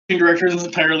directors is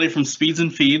entirely from speeds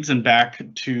and feeds and back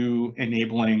to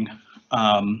enabling,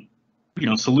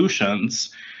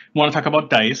 solutions. We want to talk about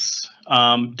Dice.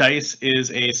 Dice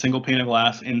is a single pane of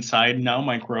glass inside Now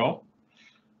Micro.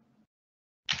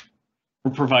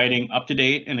 We're providing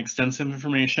up-to-date and extensive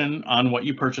information on what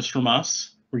you purchased from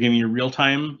us. We're giving you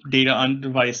real-time data on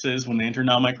devices when they enter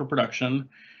Now Micro production.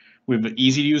 We have an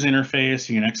easy-to-use interface.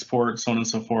 You can export, so on and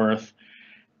so forth.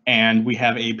 And we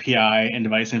have API and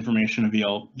device information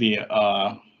via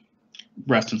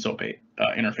REST and SOAP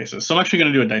interfaces. So I'm actually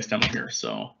going to do a Dice demo here.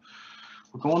 So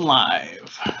we're going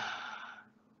live.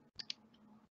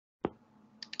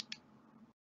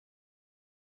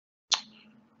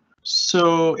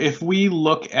 So if we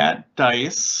look at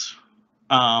Dice,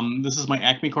 this is my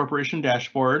Acme Corporation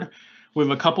dashboard. We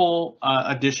have a couple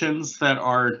additions that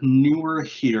are newer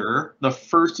here. The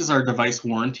first is our device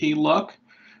warranty look.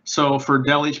 So for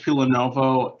Dell, HP,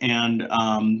 Lenovo, and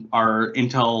our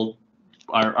Intel,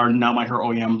 our Now Micro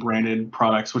OEM branded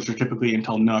products, which are typically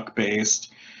Intel NUC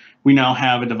based, we now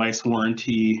have a device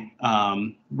warranty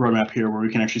roadmap here where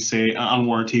we can actually say on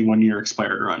warranty 1 year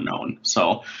expired or unknown.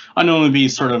 So unknown would be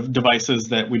sort of devices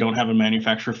that we don't have a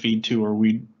manufacturer feed to or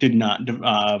we did not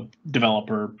develop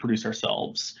or produce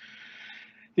ourselves.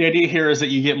 The idea here is that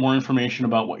you get more information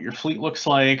about what your fleet looks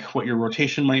like, what your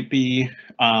rotation might be.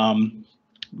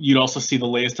 You'd also see the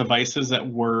latest devices that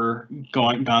were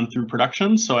gone through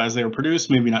production. So as they were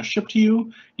produced, maybe not shipped to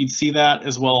you, you'd see that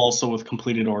as well also with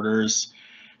completed orders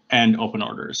and open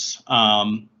orders.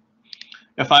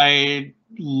 If I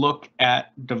look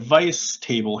at device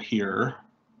table here,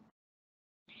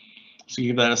 so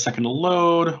give that a second to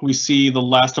load, we see the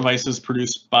last devices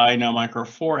produced by Now Micro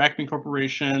for Acme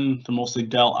Corporation. They're mostly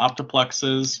Dell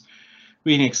Optiplexes.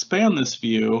 We can expand this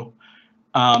view.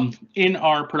 In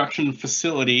our production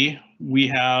facility, we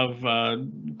have,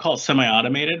 call it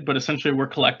semi-automated, but essentially we're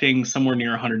collecting somewhere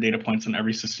near 100 data points on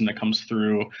every system that comes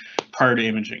through prior to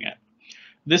imaging it.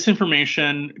 This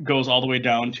information goes all the way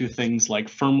down to things like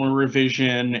firmware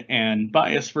revision and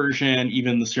BIOS version,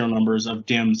 even the serial numbers of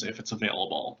DIMMs if it's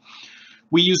available.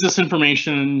 We use this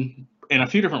information in a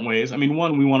few different ways. I mean,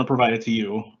 one, we want to provide it to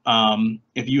you.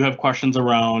 If you have questions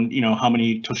around, how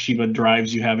many Toshiba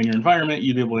drives you have in your environment,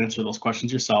 you'd be able to answer those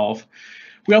questions yourself.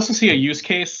 We also see a use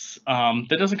case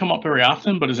that doesn't come up very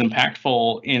often, but is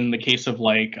impactful in the case of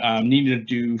like needing to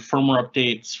do firmware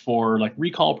updates for like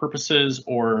recall purposes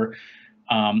or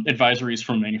advisories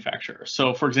from a manufacturer.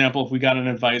 So for example, if we got an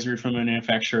advisory from a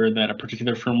manufacturer that a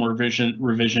particular firmware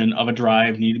revision of a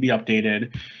drive needed to be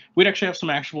updated, we'd actually have some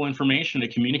actionable information to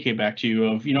communicate back to you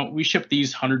of, we shipped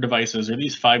these 100 devices or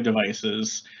these 5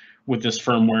 devices with this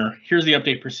firmware. Here's the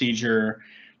update procedure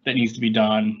that needs to be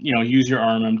done. Use your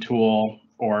RMM tool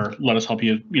or let us help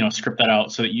you, script that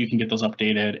out so that you can get those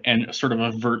updated and sort of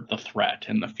avert the threat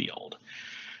in the field.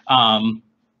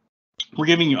 We're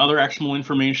giving you other actionable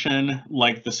information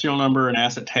like the serial number and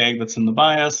asset tag that's in the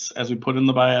BIOS. As we put in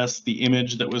the BIOS, the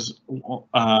image that was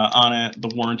on it, the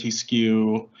warranty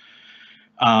SKU,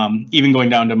 even going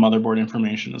down to motherboard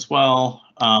information as well.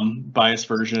 BIOS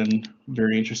version,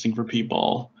 very interesting for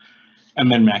people.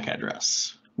 And then MAC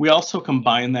address. We also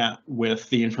combine that with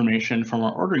the information from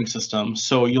our ordering system.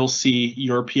 So you'll see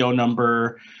your PO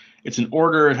number. It's an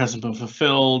order, it hasn't been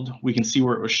fulfilled. We can see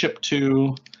where it was shipped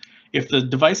to. If the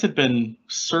device had been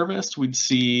serviced, we'd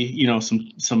see,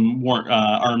 some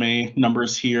RMA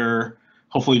numbers here,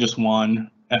 hopefully just one,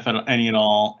 if any at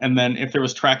all. And then if there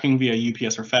was tracking via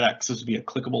UPS or FedEx, this would be a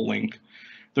clickable link.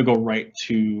 They'll go right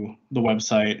to the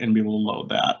website and be able to load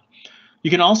that.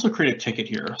 You can also create a ticket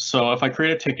here. So if I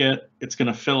create a ticket, it's going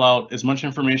to fill out as much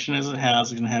information as it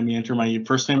has. It's going to have me enter my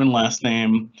first name and last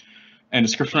name and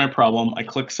description of my problem. I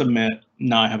click submit.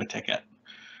 Now I have a ticket.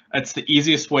 It's the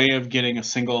easiest way of getting a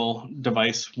single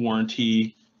device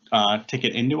warranty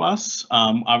ticket into us.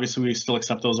 Obviously, we still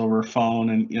accept those over phone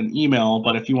and email,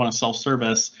 but if you want to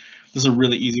self-service, this is a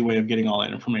really easy way of getting all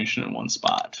that information in one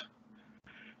spot.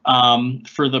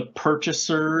 For the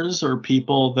purchasers or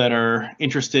people that are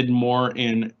interested more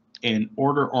in an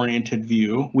order-oriented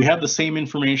view, we have the same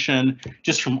information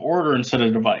just from order instead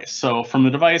of device. So from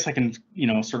the device, I can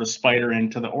sort of spider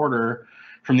into the order.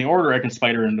 From the order, I can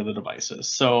spider into the devices.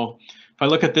 So if I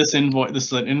look at this invoice, this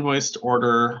is an invoiced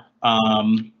order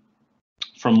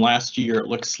from last year, it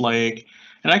looks like,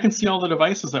 and I can see all the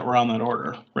devices that were on that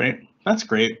order, right? That's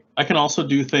great. I can also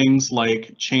do things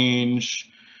like change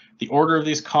the order of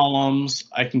these columns.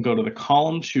 I can go to the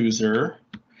column chooser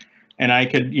and I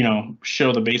could,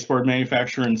 show the baseboard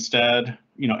manufacturer instead,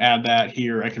 add that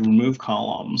here. I can remove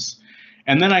columns.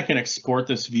 And then I can export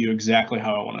this view exactly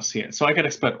how I want to see it. So I could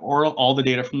export all the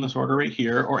data from this order right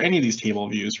here, or any of these table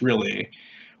views really,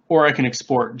 or I can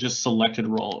export just selected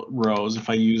rows if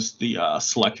I use the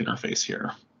select interface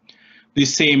here.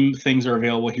 These same things are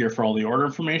available here for all the order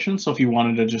information. So if you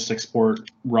wanted to just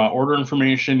export raw order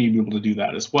information, you'd be able to do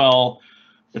that as well.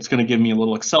 It's going to give me a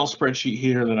little Excel spreadsheet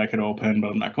here that I could open, but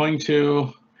I'm not going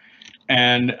to.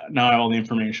 And now I have all the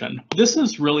information. This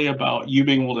is really about you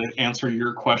being able to answer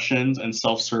your questions and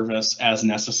self-service as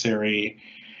necessary.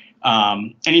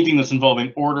 Anything that's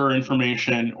involving order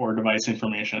information or device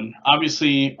information.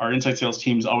 Obviously, our inside sales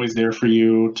team is always there for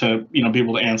you to be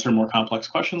able to answer more complex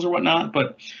questions or whatnot.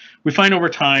 But we find over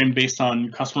time, based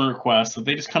on customer requests, that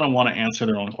they just kind of want to answer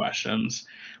their own questions.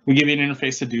 We give you an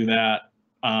interface to do that.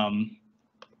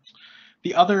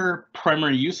 The other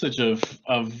primary usage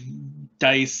of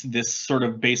DICE, this sort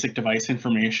of basic device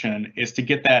information, is to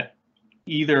get that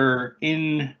either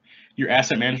in your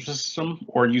asset management system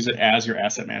or use it as your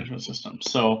asset management system.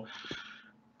 So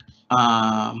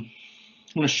I'm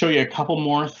going to show you a couple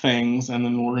more things, and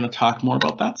then we're going to talk more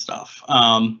about that stuff.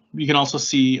 You can also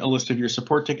see a list of your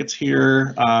support tickets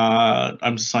here.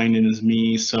 I'm signed in as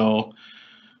me, so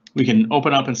we can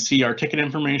open up and see our ticket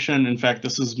information. In fact,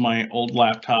 this is my old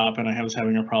laptop, and I was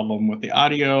having a problem with the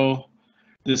audio.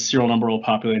 This serial number will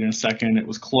populate in a second. It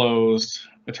was closed.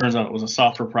 It turns out it was a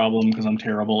software problem because I'm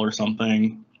terrible or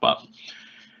something. But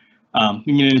you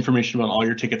can get information about all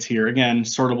your tickets here. Again,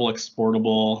 sortable,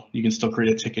 exportable. You can still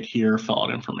create a ticket here, fill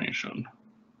out information.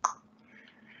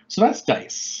 So that's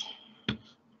DICE.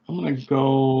 I'm going to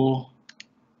go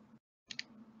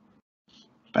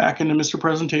back into Mr.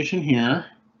 Presentation here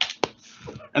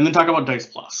and then talk about DICE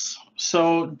Plus.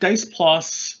 So DICE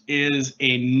Plus is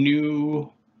a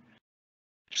new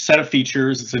set of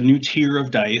features. It's a new tier of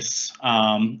DICE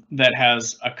that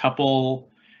has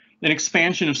an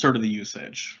expansion of sort of the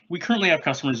usage. We currently have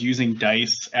customers using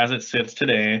DICE as it sits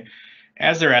today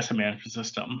as their asset management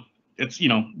system. It's,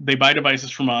 they buy devices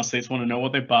from us. They just want to know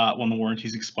what they bought, when the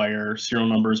warranties expire, serial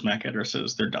numbers, MAC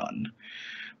addresses, they're done.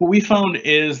 What we found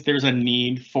is there's a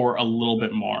need for a little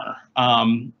bit more.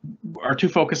 Our two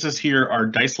focuses here are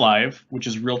DICE Live, which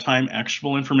is real-time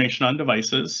actionable information on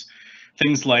devices.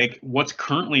 Things like what's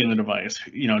currently in the device.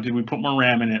 Did we put more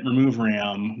RAM in it, remove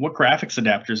RAM? What graphics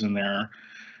adapters in there?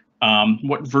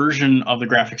 What version of the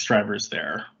graphics driver is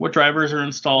there? What drivers are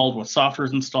installed? What software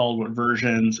is installed? What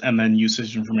versions? And then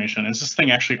usage information. Is this thing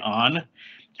actually on?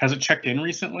 Has it checked in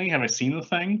recently? Have I seen the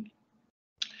thing?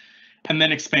 And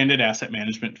then expanded asset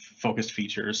management focused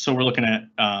features. So we're looking at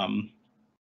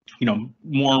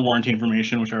more warranty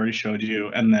information, which I already showed you,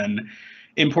 and then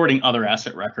importing other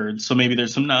asset records. So maybe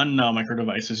there's some non-micro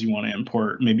devices you want to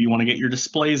import. Maybe you want to get your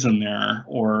displays in there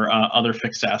or other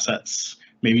fixed assets.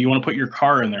 Maybe you want to put your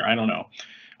car in there. I don't know.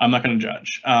 I'm not going to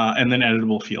judge. And then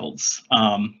editable fields.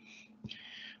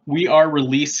 We are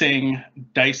releasing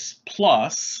DICE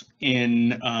Plus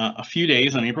in a few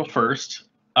days on April 1st.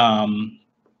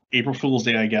 April Fool's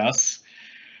Day, I guess.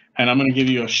 And I'm going to give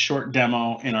you a short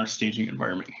demo in our staging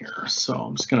environment here. So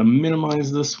I'm just going to minimize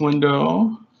this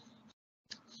window,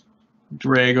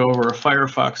 drag over a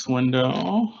Firefox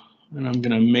window, and I'm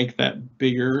going to make that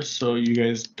bigger so you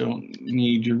guys don't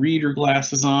need your reader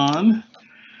glasses on.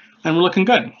 And we're looking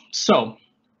good. So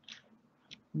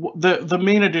the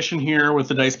main addition here with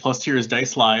the DICE Plus tier is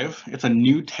DICE Live. It's a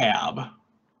new tab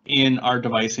in our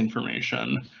device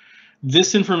information.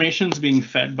 This information is being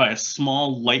fed by a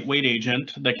small lightweight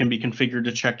agent that can be configured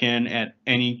to check in at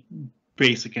any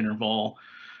basic interval.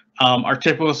 Our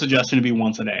typical suggestion to be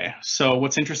once a day. So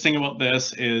what's interesting about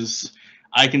this is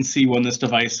I can see when this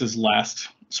device has last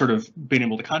sort of been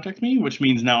able to contact me, which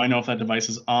means now I know if that device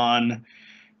is on.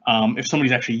 If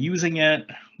somebody's actually using it,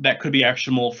 that could be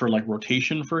actionable for like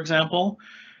rotation, for example.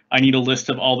 I need a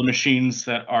list of all the machines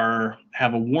that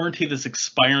have a warranty that's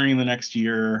expiring the next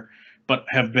year, but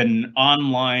have been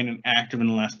online and active in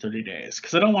the last 30 days.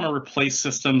 Because I don't want to replace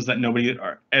systems that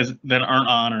that aren't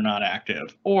on or not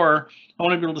active. Or I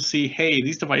want to be able to see, hey,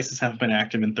 these devices haven't been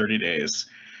active in 30 days.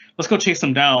 Let's go chase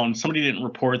them down. Somebody didn't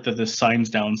report that this sign's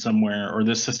down somewhere, or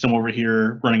this system over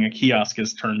here running a kiosk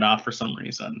is turned off for some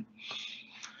reason.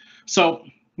 So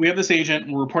we have this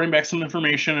agent, we're reporting back some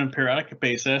information on a periodic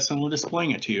basis, and we're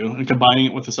displaying it to you and combining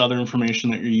it with this other information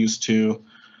that you're used to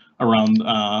around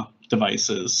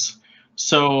devices.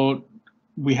 So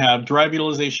we have drive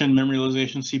utilization, memory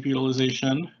utilization, CPU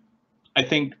utilization. I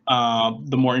think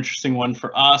the more interesting one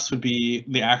for us would be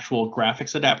the actual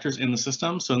graphics adapters in the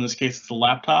system. So in this case, it's a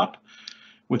laptop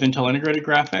with Intel integrated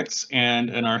graphics and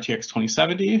an RTX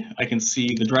 2070. I can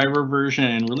see the driver version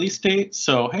and release date.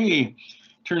 So hey,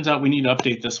 turns out we need to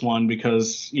update this one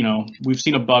because we've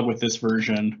seen a bug with this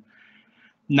version.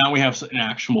 Now we have an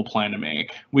actionable plan to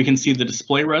make. We can see the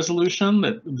display resolution,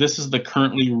 that this is the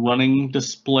currently running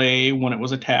display when it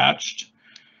was attached,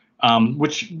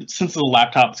 which since the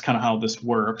laptop is kind of how this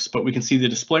works, but we can see the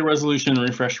display resolution and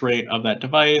refresh rate of that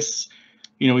device.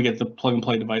 You know, we get the plug and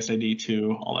play device ID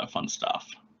too, all that fun stuff.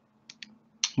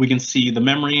 We can see the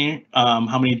memory,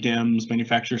 how many DIMMs,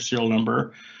 manufacturer serial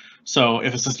number. So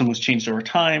if a system was changed over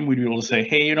time, we'd be able to say,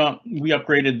 hey, you know, we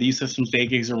upgraded these systems to 8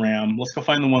 gigs of RAM. Let's go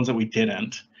find the ones that we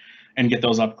didn't and get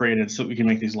those upgraded so that we can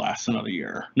make these last another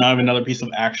year. Now I have another piece of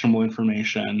actionable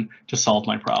information to solve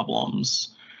my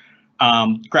problems.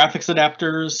 Graphics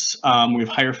adapters, we have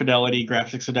higher fidelity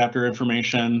graphics adapter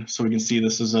information. So we can see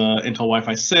this is a Intel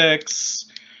Wi-Fi 6.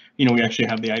 You know, we actually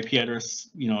have the IP address,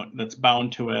 you know, that's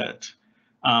bound to it.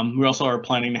 We also are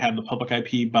planning to have the public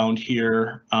IP bound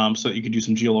here so that you could do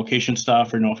some geolocation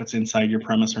stuff or know if it's inside your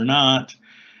premise or not.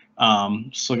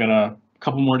 So got a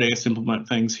couple more days to implement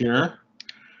things here.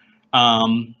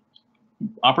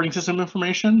 Operating system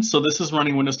information. So this is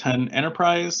running Windows 10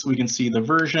 Enterprise. We can see the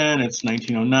version, it's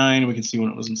 1909. We can see when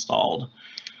it was installed.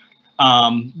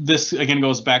 This again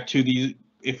goes back to the,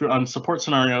 if you're on support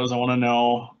scenarios, I want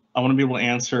to be able to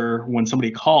answer when somebody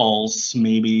calls,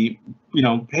 maybe, you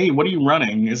know, hey, what are you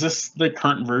running? Is this the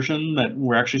current version that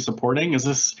we're actually supporting? Is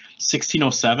this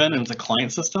 1607 and it's a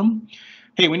client system?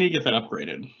 Hey, we need to get that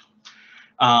upgraded.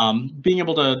 Being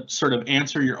able to sort of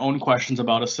answer your own questions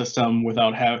about a system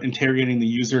without interrogating the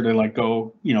user to like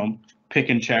go, you know, pick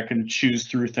and check and choose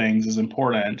through things is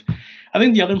important. I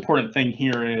think the other important thing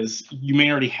here is you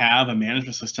may already have a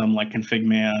management system like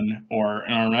ConfigMan or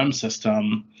an RM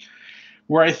system,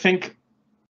 where I think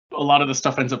a lot of the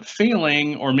stuff ends up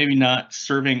failing or maybe not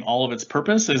serving all of its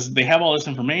purpose is they have all this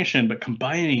information, but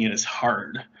combining it is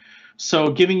hard.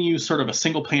 So giving you sort of a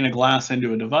single pane of glass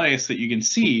into a device that you can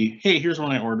see, hey, here's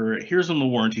when I order it, here's when the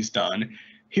warranty's done,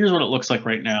 here's what it looks like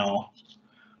right now.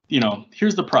 You know,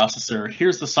 here's the processor,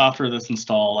 here's the software that's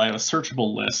installed. I have a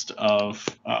searchable list of,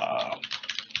 I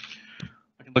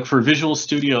can look for Visual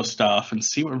Studio stuff and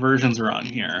see what versions are on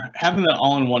here. Having that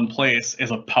all in one place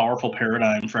is a powerful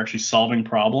paradigm for actually solving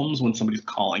problems when somebody's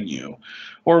calling you,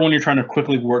 or when you're trying to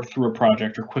quickly work through a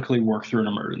project or quickly work through an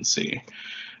emergency.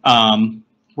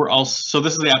 We're also, so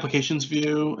this is the applications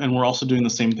view, and we're also doing the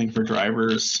same thing for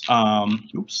drivers.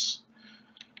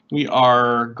 We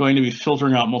are going to be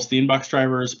filtering out most of the inbox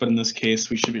drivers, but in this case,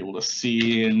 we should be able to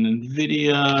see in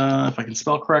NVIDIA, if I can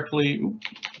spell correctly,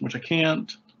 which I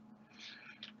can't.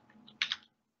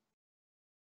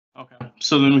 Okay,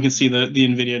 so then we can see the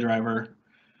NVIDIA driver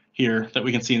here that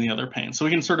we can see in the other pane. So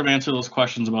we can sort of answer those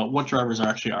questions about what drivers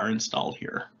actually are installed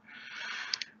here.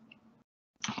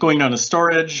 Going down to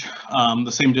storage,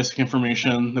 the same disk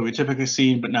information that we typically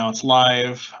see, but now it's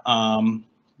live.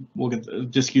 We'll get the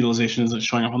disk utilization isn't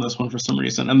showing up on this one for some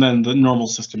reason. And then the normal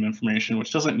system information,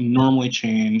 which doesn't normally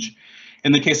change.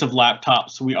 In the case of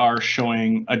laptops, we are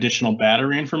showing additional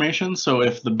battery information. So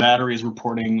if the battery is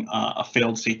reporting a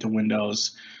failed state to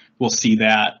Windows, we'll see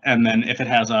that. And then if it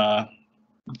has a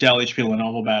Dell, HP,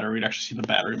 Lenovo battery, we'd actually see the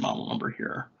battery model number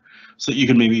here. So you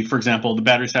can maybe, for example, the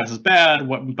battery status is bad.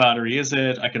 What battery is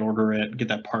it? I can order it, get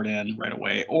that part in right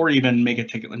away, or even make a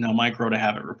ticket with Now Micro to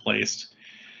have it replaced.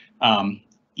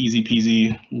 Easy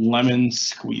peasy, lemon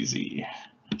squeezy.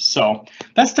 So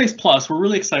that's Dice Plus. We're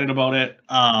really excited about it.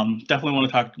 Definitely want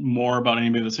to talk more about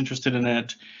anybody that's interested in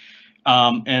it.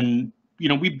 And you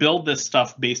know, we build this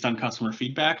stuff based on customer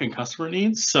feedback and customer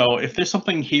needs. So if there's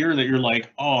something here that you're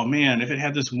like, oh man, if it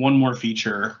had this one more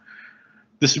feature,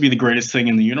 this would be the greatest thing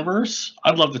in the universe,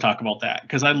 I'd love to talk about that,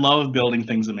 because I love building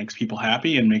things that makes people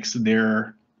happy and makes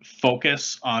their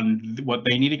focus on what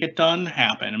they need to get done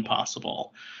happen and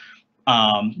possible.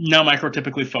 Now Micro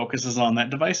typically focuses on that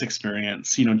device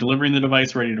experience, you know, delivering the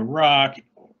device ready to rock,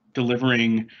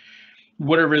 delivering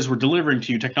whatever it is we're delivering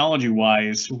to you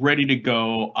technology-wise, ready to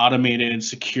go, automated,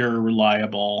 secure,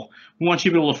 reliable. We want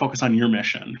you to be able to focus on your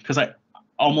mission, because I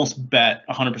almost bet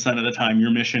 100% of the time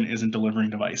your mission isn't delivering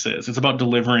devices. It's about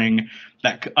delivering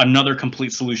that another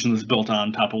complete solution that's built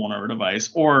on top of one of our device,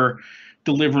 or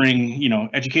delivering, you know,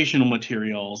 educational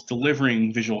materials,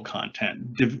 delivering visual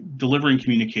content, delivering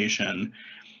communication.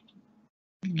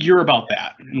 You're about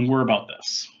that, and we're about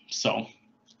this. So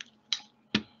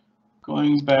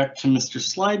going back to Mr.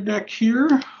 Slide Deck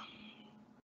here.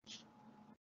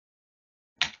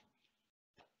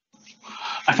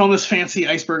 I found this fancy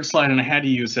iceberg slide and I had to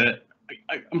use it.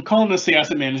 I'm calling this the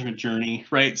asset management journey,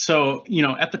 right? So, you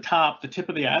know, at the top, the tip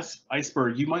of the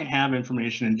iceberg, you might have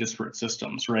information in disparate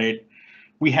systems, right?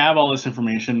 We have all this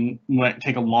information. It might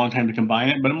take a long time to combine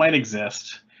it, but it might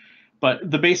exist.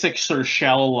 But the basic sort of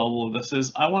shallow level of this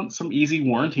is I want some easy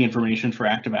warranty information for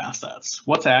active assets.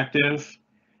 What's active?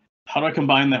 How do I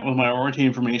combine that with my warranty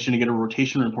information to get a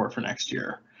rotation report for next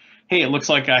year? Hey, it looks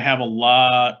like I have a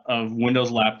lot of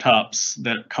Windows laptops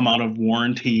that come out of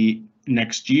warranty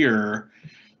next year.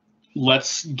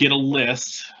 Let's get a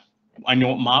list. I know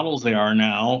what models they are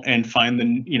now and find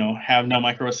the, have now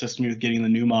Micro assist me with getting the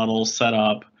new models set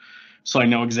up so I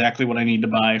know exactly what I need to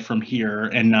buy from here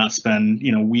and not spend,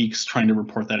 weeks trying to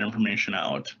report that information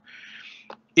out.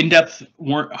 In-depth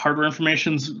hardware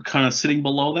information is kind of sitting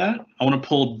below that. I want to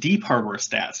pull deep hardware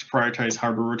stats to prioritize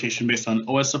hardware rotation based on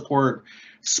OS support,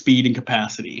 speed, and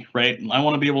capacity, right? I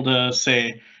want to be able to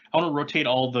say, I want to rotate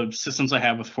all the systems I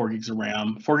have with 4 gigs of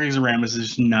RAM. 4 gigs of RAM is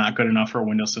just not good enough for a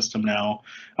Windows system now.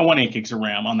 I want 8 gigs of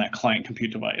RAM on that client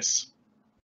compute device.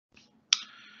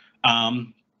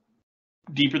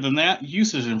 Deeper than that,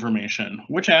 usage information.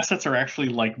 Which assets are actually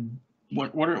like,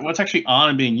 what's actually on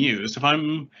and being used? If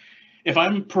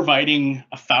I'm providing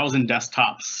 1,000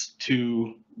 desktops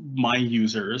to my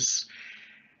users,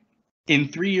 in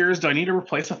 3 years, do I need to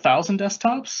replace 1,000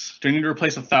 desktops? Do I need to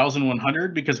replace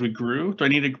 1,100 because we grew? Do I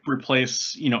need to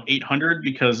replace 800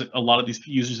 because a lot of these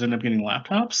users end up getting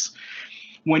laptops?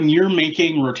 When you're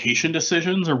making rotation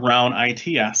decisions around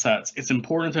IT assets, it's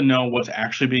important to know what's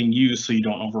actually being used so you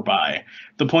don't overbuy.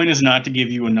 The point is not to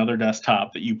give you another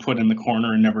desktop that you put in the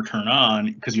corner and never turn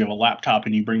on because you have a laptop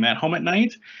and you bring that home at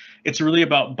night. It's really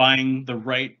about buying the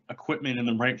right equipment and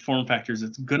the right form factors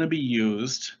that's going to be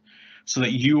used so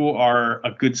that you are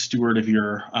a good steward of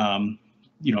your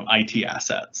IT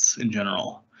assets in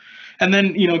general. And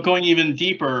then, going even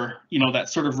deeper, that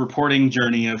sort of reporting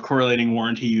journey of correlating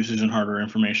warranty usage and hardware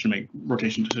information to make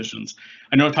rotation decisions.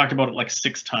 I know I've talked about it like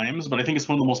 6 times, but I think it's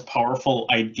one of the most powerful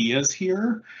ideas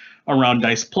here around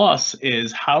Dice Plus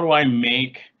is how do I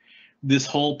make this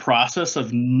whole process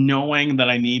of knowing that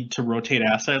I need to rotate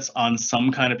assets on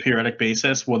some kind of periodic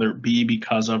basis, whether it be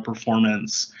because of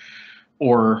performance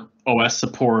or OS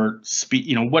support,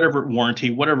 speed, whatever warranty,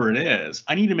 whatever it is,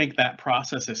 I need to make that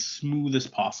process as smooth as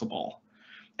possible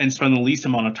and spend the least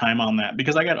amount of time on that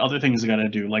because I got other things I got to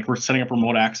do. Like we're setting up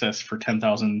remote access for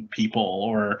 10,000 people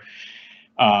or,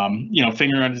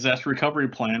 figuring out a disaster recovery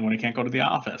plan when I can't go to the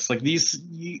office. Like we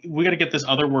got to get this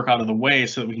other work out of the way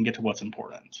so that we can get to what's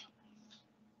important.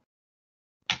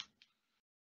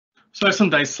 So I have some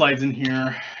dice slides in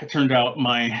here. It turned out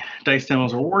my dice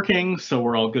demos are working, so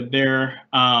we're all good there.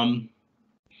 Want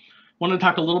to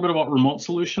talk a little bit about remote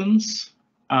solutions.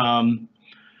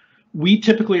 We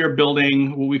typically are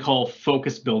building what we call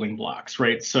focus building blocks,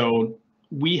 right? So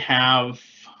we have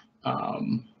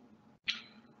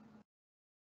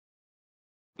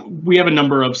a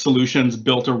number of solutions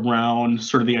built around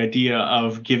sort of the idea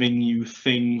of giving you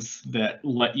things that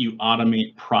let you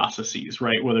automate processes,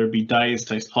 right? Whether it be Dice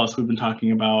Plus, we've been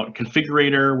talking about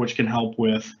Configurator, which can help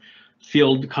with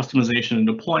field customization and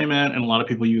deployment, and a lot of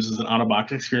people use as an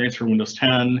out-of-box experience for Windows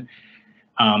 10.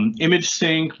 Image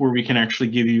Sync, where we can actually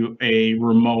give you a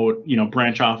remote,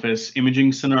 branch office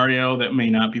imaging scenario that may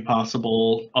not be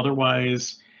possible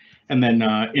otherwise. And then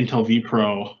Intel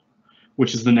vPro,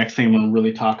 which is the next thing I'm going to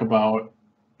really talk about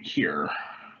here.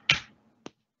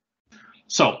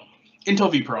 So,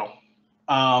 Intel vPro.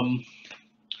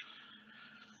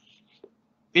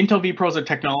 Intel vPro is a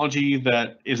technology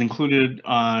that is included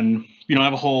on, I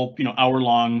have a whole,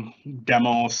 hour-long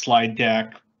demo slide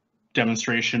deck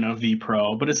demonstration of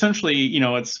vPro, but essentially,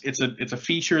 it's a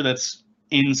feature that's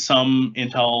in some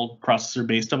Intel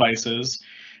processor-based devices.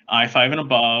 i5 and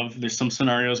above. There's some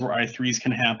scenarios where i3s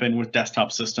can happen with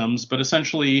desktop systems, but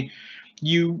essentially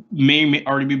you may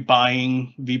already be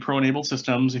buying vPro enabled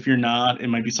systems. If you're not, it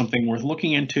might be something worth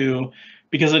looking into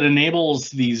because it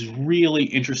enables these really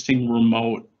interesting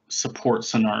remote support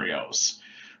scenarios.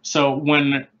 So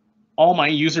when all my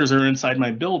users are inside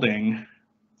my building,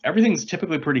 everything's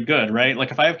typically pretty good, right?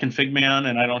 Like if I have ConfigMan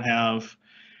and I don't have,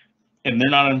 and they're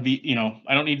not on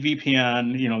I don't need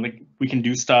VPN, like we can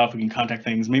do stuff, we can contact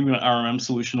things. Maybe my RMM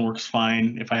solution works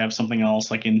fine if I have something else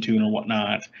like Intune or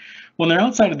whatnot. When they're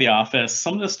outside of the office,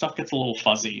 some of this stuff gets a little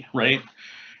fuzzy, right?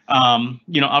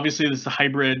 Obviously there's the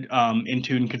hybrid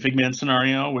Intune ConfigMan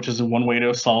scenario, which is one way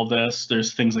to solve this.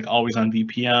 There's things like always on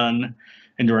VPN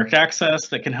and direct access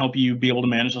that can help you be able to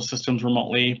manage those systems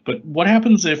remotely. But what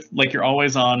happens if like you're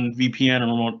always on VPN or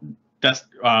remote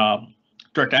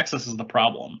direct access is the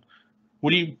problem?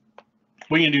 What are you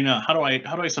gonna do now? How do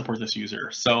I support this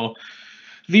user? So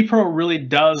vPro really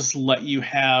does let you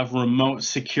have remote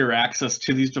secure access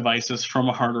to these devices from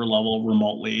a hardware level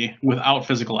remotely without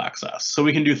physical access. So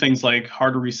we can do things like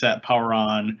hard to reset, power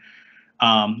on,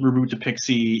 reboot to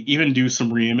Pixie, even do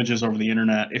some reimages over the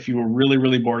internet. If you were really,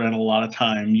 really bored and had a lot of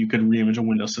time, you could reimage a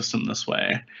Windows system this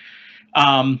way.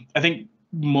 I think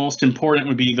most important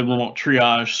would be the remote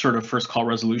triage sort of first call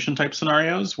resolution type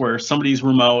scenarios where somebody's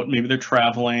remote, maybe they're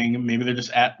traveling, maybe they're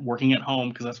just working at home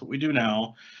because that's what we do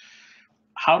now.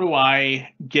 How do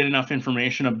I get enough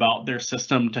information about their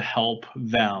system to help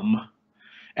them?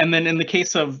 And then in the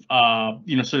case of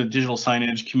sort of digital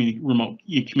signage, remote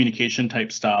communication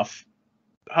type stuff,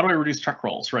 how do I reduce truck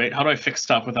rolls, right? How do I fix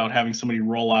stuff without having somebody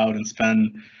roll out and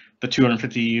spend the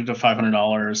 $250 to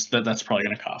 $500 that's probably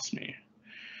going to cost me?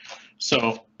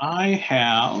 So I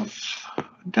have a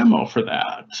demo for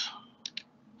that.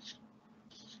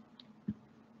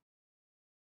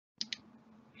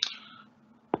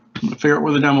 I'm going to figure out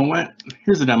where the demo went.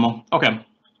 Here's the demo. Okay.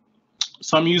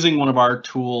 So I'm using one of our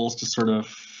tools to sort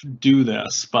of do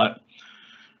this, but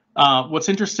what's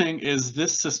interesting is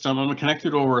this system, I'm going to connect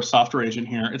it over a software agent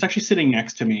here. It's actually sitting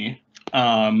next to me.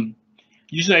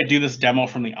 Usually I do this demo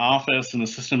from the office and the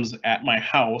system's at my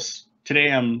house.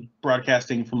 Today I'm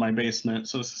broadcasting from my basement,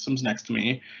 so the system's next to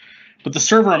me. But the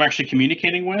server I'm actually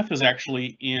communicating with is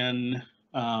actually in,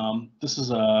 this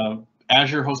is a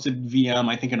Azure hosted VM,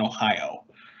 I think in Ohio.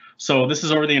 So this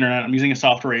is over the internet. I'm using a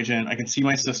software agent. I can see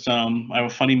my system. I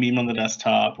have a funny meme on the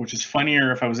desktop, which is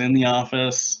funnier if I was in the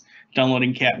office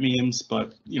downloading cat memes,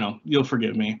 but you'll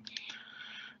forgive me.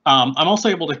 I'm also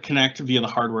able to connect via the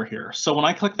hardware here. So when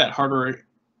I click that hardware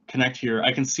connect here,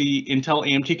 I can see Intel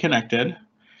AMT connected.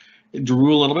 It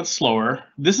drew a little bit slower.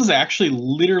 This is actually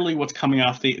literally what's coming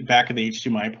off the back of the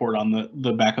HDMI port on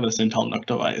the back of this Intel NUC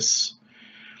device.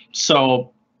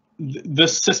 So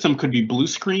this system could be blue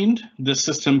screened. This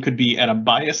system could be at a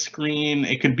bias screen.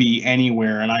 It could be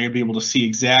anywhere, and I would be able to see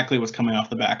exactly what's coming off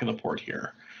the back of the port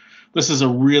here. This is a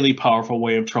really powerful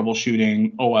way of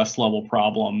troubleshooting OS level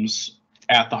problems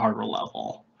at the hardware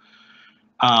level.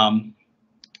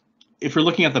 If you're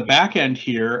looking at the back end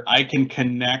here, I can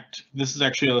connect. This is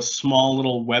actually a small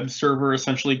little web server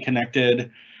essentially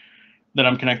connected that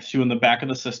I'm connected to in the back of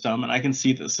the system, and I can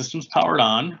see that the system's powered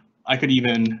on. I could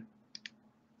even,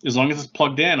 as long as it's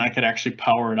plugged in, I could actually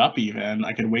power it up even.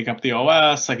 I could wake up the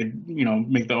OS. I could,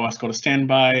 make the OS go to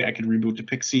standby. I could reboot to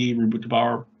Pixie, reboot to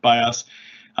Power BIOS.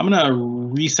 I'm going to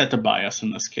reset to BIOS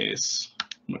in this case.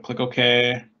 I'm going to click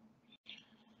OK.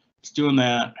 It's doing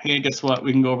that. Hey, guess what?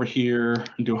 We can go over here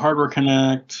and do hardware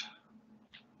connect.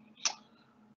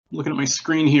 Looking at my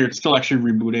screen here, it's still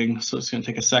actually rebooting, so it's going to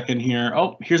take a second here.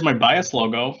 Oh, here's my BIOS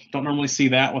logo. Don't normally see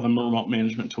that with a remote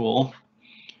management tool.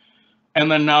 And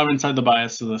then now I'm inside the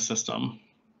BIOS of the system.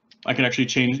 I can actually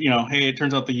change, hey, it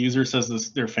turns out the user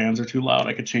says their fans are too loud.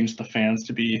 I could change the fans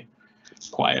to be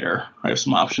quieter. I have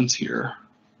some options here.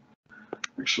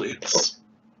 Actually,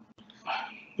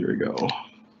 there we go.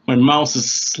 My mouse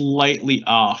is slightly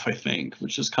off, I think,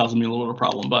 which is causing me a little bit of a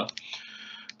problem. But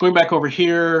going back over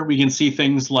here, we can see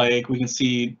things like, we can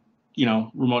see,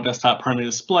 remote desktop primary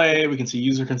display. We can see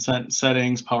user consent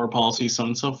settings, power policy, so on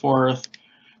and so forth.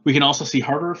 We can also see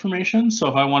hardware information. So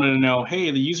if I wanted to know,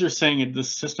 hey, the user's saying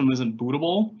this system isn't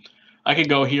bootable, I could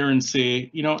go here and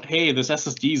say, hey, this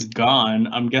SSD is gone.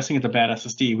 I'm guessing it's a bad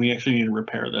SSD. We actually need to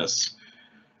repair this.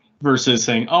 Versus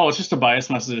saying, oh, it's just a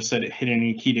BIOS message that said hit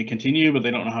any key to continue, but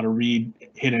they don't know how to read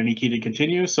hit any key to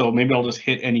continue. So maybe I'll just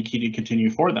hit any key to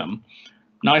continue for them.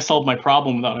 Now I solved my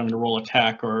problem without having to roll a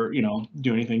tech or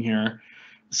do anything here.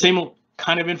 Same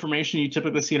kind of information you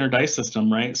typically see in our DICE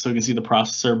system, right? So you can see the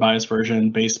processor, BIOS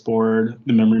version, baseboard,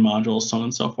 the memory modules, so on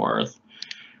and so forth.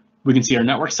 We can see our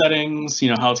network settings,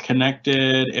 how it's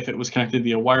connected. If it was connected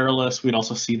via wireless, we'd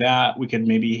also see that. We could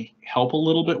maybe help a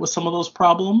little bit with some of those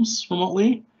problems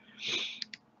remotely.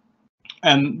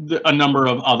 And a number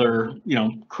of other,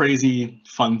 crazy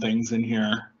fun things in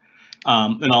here.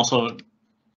 And also,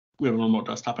 we have a remote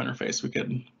desktop interface we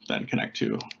could then connect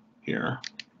to here.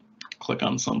 Click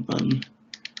on something.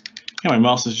 Yeah, my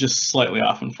mouse is just slightly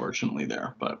off, unfortunately,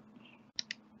 there. But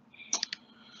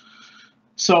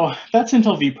so that's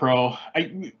Intel vPro.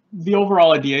 The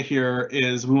overall idea here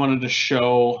is we wanted to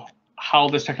show how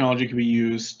this technology can be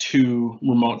used to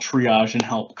remote triage and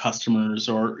help customers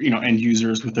or end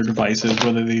users with their devices,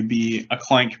 whether they be a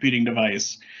client computing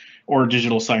device or a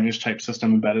digital signage type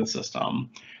system, embedded system.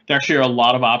 There actually are a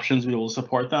lot of options to be able to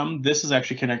support them. This is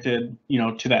actually connected,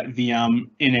 to that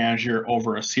VM in Azure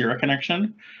over a Sierra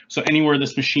connection. So anywhere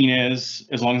this machine is,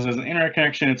 as long as there's an internet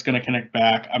connection, it's going to connect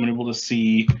back. I'm able to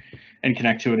see and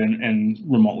connect to it and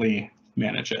remotely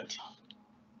manage it.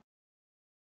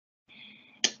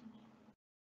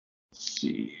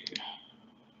 See.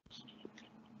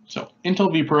 So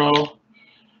Intel vPro,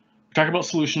 we talked about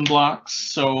solution blocks.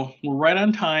 So we're right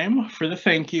on time for the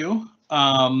thank you.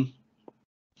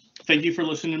 Thank you for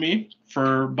listening to me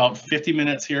for about 50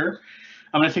 minutes here.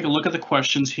 I'm going to take a look at the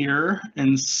questions here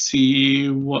and see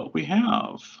what we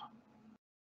have.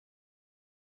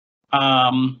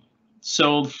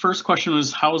 So the first question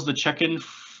was, how is the check-in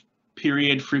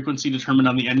period frequency determined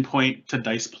on the endpoint to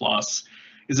Dice Plus?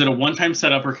 Is it a one-time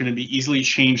setup or can it be easily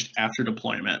changed after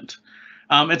deployment?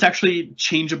 It's actually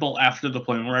changeable after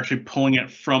deployment. We're actually pulling it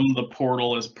from the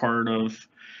portal as part of,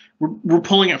 we're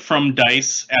pulling it from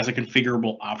Dice as a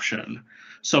configurable option.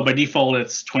 So by default,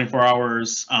 it's 24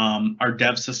 hours. Our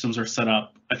dev systems are set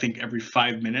up, I think, every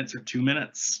 5 minutes or 2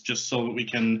 minutes, just so that we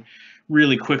can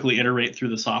really quickly iterate through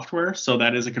the software. So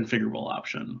that is a configurable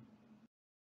option.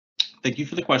 Thank you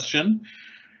for the question.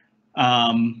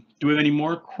 Do we have any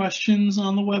more questions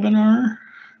on the webinar?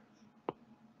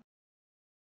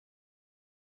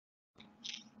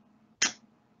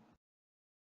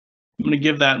 I'm going to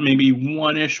give that maybe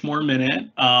one-ish more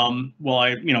minute.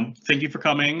 Well, thank you for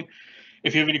coming.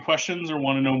 If you have any questions or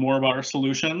want to know more about our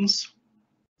solutions,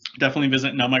 definitely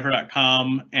visit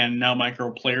nowmicro.com and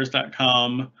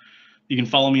nowmicroplayers.com. You can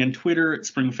follow me on Twitter at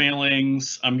Spring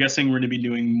Failings. I'm guessing we're going to be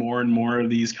doing more and more of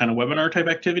these kind of webinar type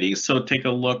activities. So take a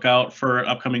look out for an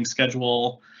upcoming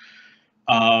schedule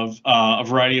of a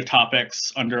variety of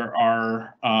topics under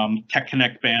our Tech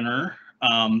Connect banner.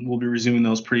 We'll be resuming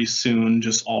those pretty soon,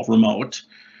 just all remote.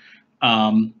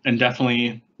 And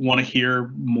definitely want to hear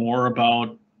more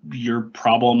about your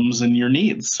problems and your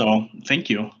needs. So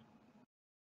thank you.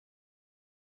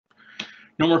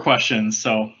 No more questions.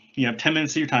 So you have 10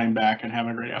 minutes of your time back and have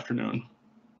a great afternoon.